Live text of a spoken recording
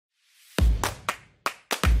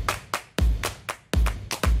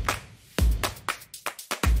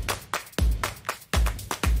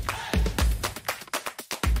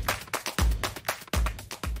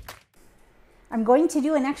I'm going to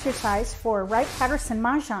do an exercise for Wright-Patterson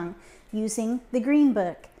Mah Jongg using the Green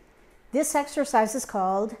Book. This exercise is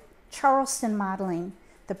called Charleston Modeling.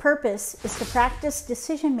 The purpose is to practice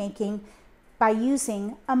decision making by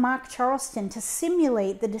using a mock Charleston to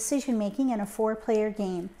simulate the decision making in a 4-player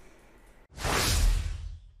game.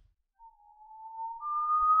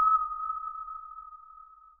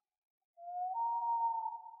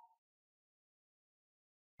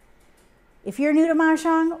 If you're new to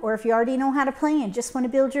Mahjong, or if you already know how to play and just want to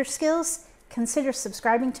build your skills, consider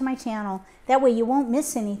subscribing to my channel. That way you won't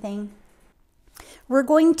miss anything. We're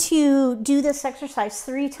going to do this exercise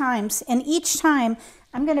 3 times, and each time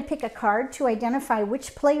I'm going to pick a card to identify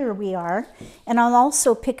which player we are, and I'll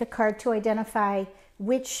also pick a card to identify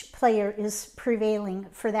which player is prevailing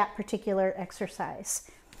for that particular exercise.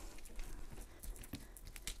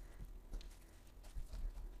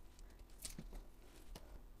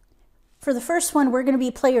 For the first one, we're going to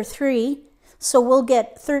be player 3, so we'll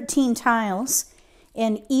get 13 tiles,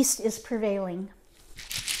 and East is prevailing.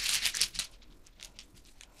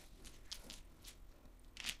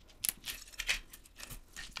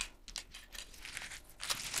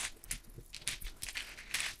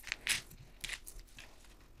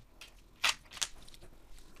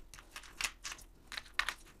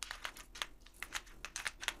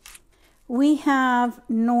 We have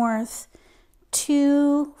North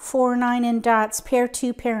 2, 4, 9 in dots, pair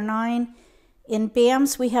 2, pair 9. In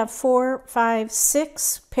BAMs, we have 4, 5,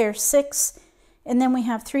 6, pair 6, and then we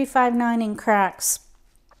have 3, 5, 9 in cracks.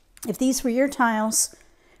 If these were your tiles,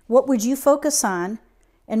 what would you focus on,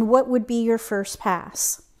 and what would be your first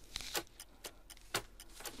pass?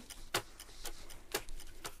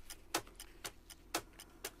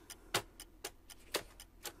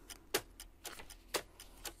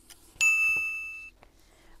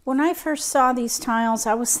 When I first saw these tiles,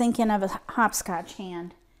 I was thinking of a hopscotch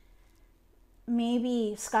hand.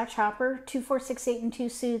 Maybe Scotch Hopper, 2, 4, 6, 8 in 2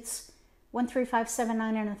 suits, 1, 3, 5, 7,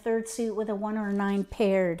 9 in a 3rd suit with a 1 or a 9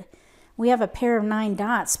 paired. We have a pair of 9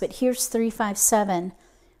 dots, but here's 3, 5, 7.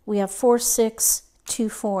 We have 4, 6, 2,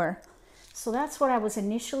 4. So that's what I was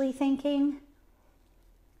initially thinking.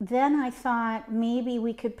 Then I thought maybe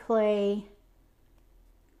we could play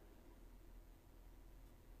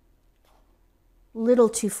little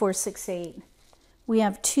 2, 4, 6, 8. We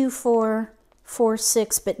have 2, 4, 4,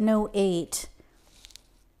 6, but no 8.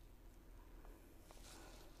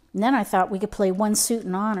 And then I thought we could play 1 suit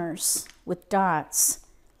in honors with dots.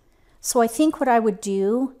 So I think what I would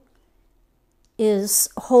do is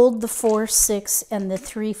hold the 4, 6, and the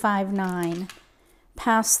 3, 5, 9,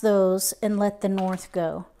 pass those, and let the North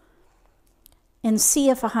go. And see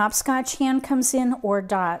if a hopscotch hand comes in or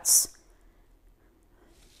dots.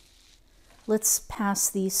 Let's pass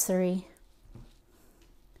these 3.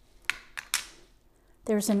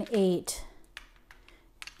 There's an 8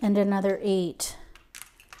 and another 8.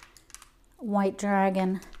 White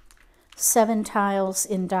dragon, 7 tiles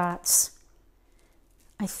in dots.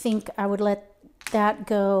 I think I would let that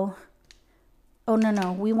go. Oh,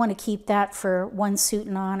 no, we want to keep that for 1 suit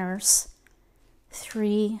in honors.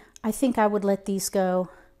 3, I think I would let these go.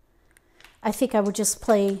 I think I would just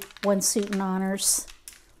play 1 suit in honors.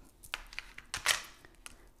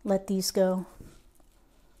 Let these go.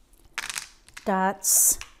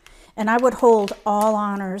 Dots. And I would hold all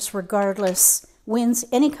honors regardless. Winds,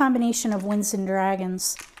 any combination of winds and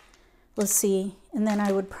dragons. Let's see. And then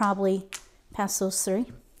I would probably pass those 3.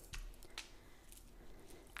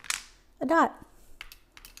 A dot.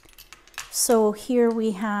 So here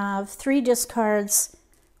we have 3 discards,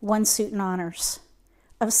 1 suit in honors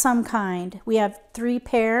of some kind. We have 3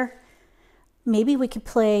 pair. Maybe we could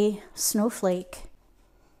play Snowflake.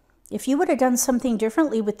 If you would have done something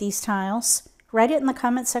differently with these tiles, write it in the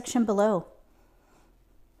comment section below.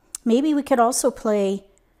 Maybe we could also play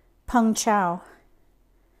Peng Chao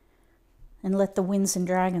and let the winds and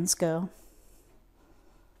dragons go.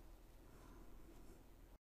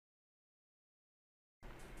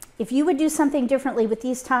 If you would do something differently with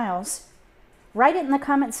these tiles, write it in the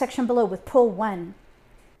comment section below with pull 1.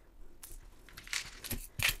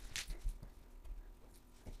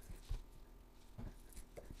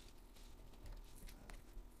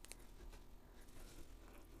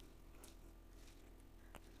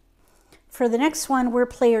 For the next one, we're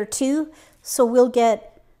player 2, so we'll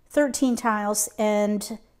get 13 tiles,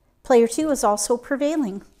 and player 2 is also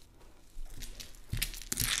prevailing.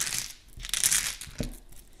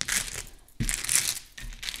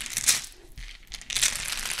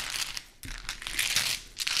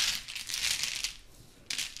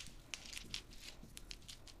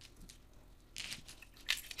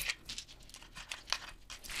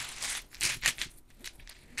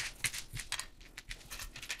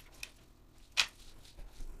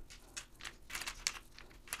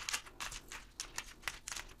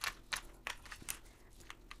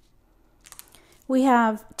 We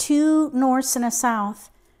have 2 norths and a south,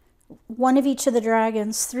 1 of each of the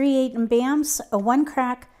dragons, 3 8 and bams, a 1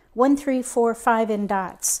 crack, 1 3 4 5 in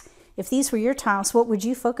dots. If these were your tiles, what would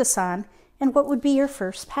you focus on, and what would be your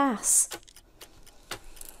first pass?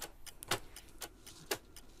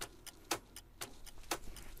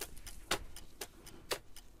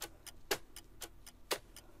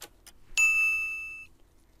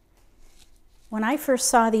 When I first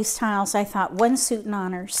saw these tiles, I thought 1 suit and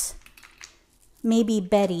honors, maybe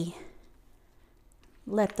Betty.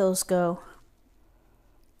 Let those go.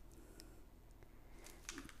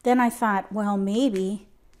 Then I thought, well, maybe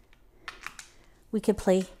we could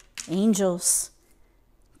play angels,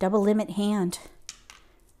 double limit hand.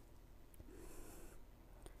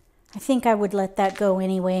 I think I would let that go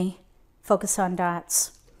anyway. Focus on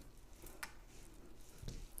dots.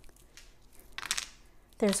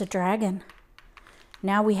 There's a dragon.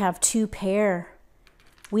 Now we have 2 pair.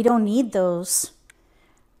 We don't need those.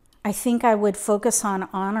 I think I would focus on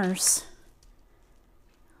honors.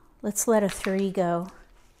 Let's let a 3 go.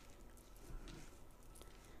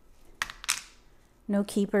 No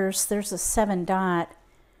keepers. There's a 7 dot,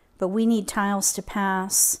 but we need tiles to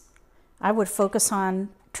pass. I would focus on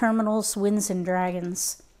terminals, winds, and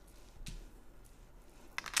dragons.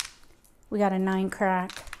 We got a 9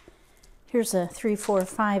 crack. Here's a 3 4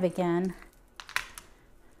 5 again.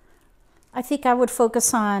 I think I would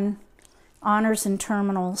focus on honors and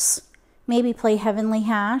terminals. Maybe play Heavenly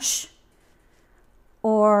Hash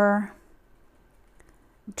or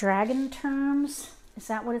Dragon Terms. Is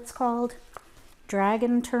that what it's called?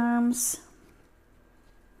 Dragon Terms.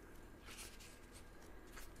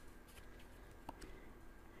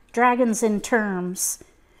 Dragons in terms.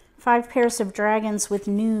 5 pairs of dragons with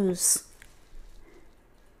news.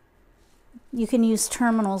 You can use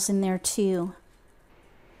terminals in there too.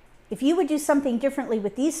 If you would do something differently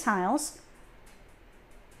with these tiles,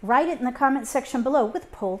 write it in the comment section below with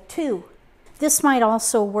poll 2. This might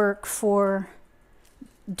also work for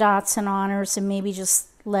dots and honors, and maybe just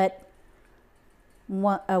let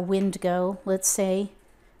a wind go. Let's say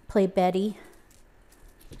play Betty.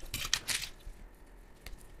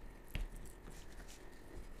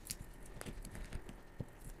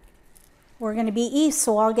 We're going to be east,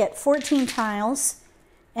 so I'll get 14 tiles,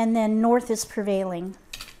 and then north is prevailing.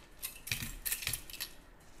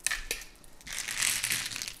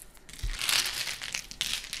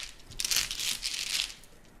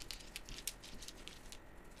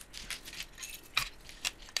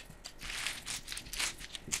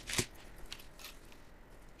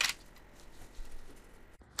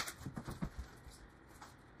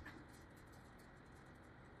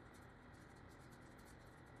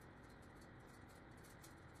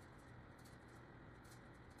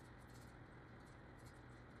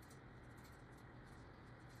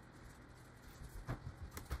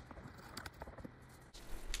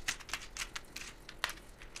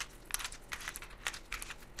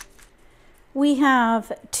 We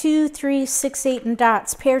have 2, 3, 6, 8 in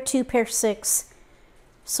dots, pair 2, pair 6.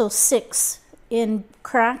 So 6. In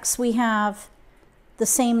cracks, we have the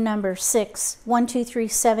same number, 6. 1, 2, 3,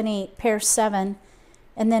 7, 8, pair 7,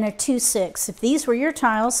 and then a 2, 6. If these were your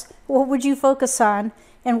tiles, what would you focus on,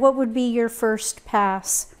 and what would be your first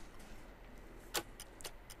pass?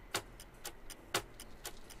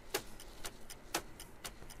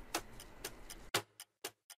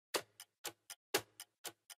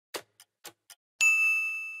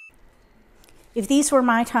 If these were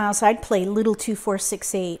my tiles, I'd play little 2, 4,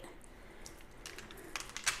 6, 8.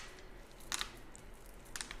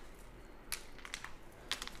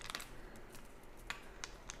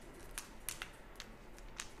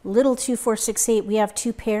 Little 2, 4, 6, 8, we have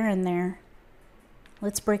 2 pair in there.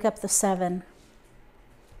 Let's break up the 7.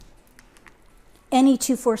 Any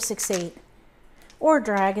 2, 4, 6, 8. Or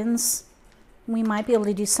dragons. We might be able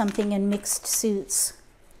to do something in mixed suits.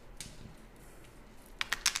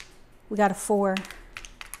 We got a 4.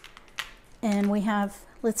 And we have,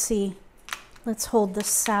 let's see, let's hold the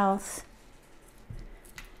south.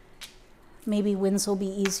 Maybe winds will be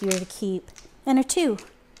easier to keep. And a 2.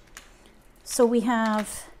 So we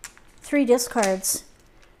have 3 discards,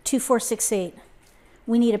 2, 4, 6, 8.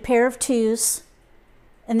 We need a pair of 2s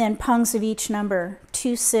and then pungs of each number.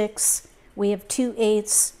 2, 6, we have 2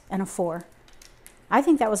 8s and a 4. I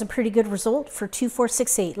think that was a pretty good result for 2, 4,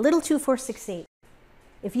 6, 8. Little 2, 4, 6, 8.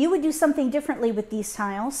 If you would do something differently with these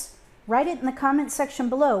tiles, write it in the comment section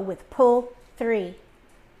below with poll 3.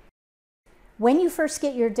 When you first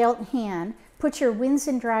get your dealt hand, put your winds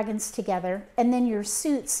and dragons together and then your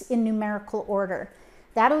suits in numerical order.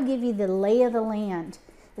 That'll give you the lay of the land.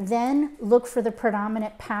 Then look for the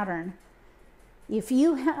predominant pattern. If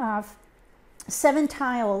you have 7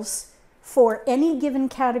 tiles for any given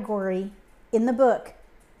category in the book.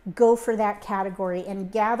 Go for that category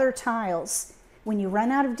and gather tiles. When you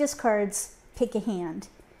run out of discards, pick a hand.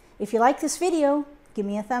 If you like this video, give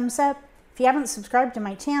me a thumbs up. If you haven't subscribed to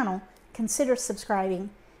my channel, consider subscribing.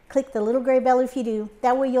 Click the little gray bell if you do.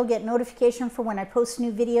 That way you'll get notification for when I post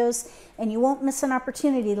new videos, and you won't miss an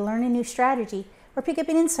opportunity to learn a new strategy or pick up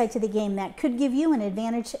an insight to the game that could give you an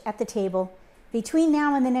advantage at the table. Between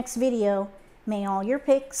now and the next video, may all your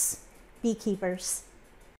picks be keepers.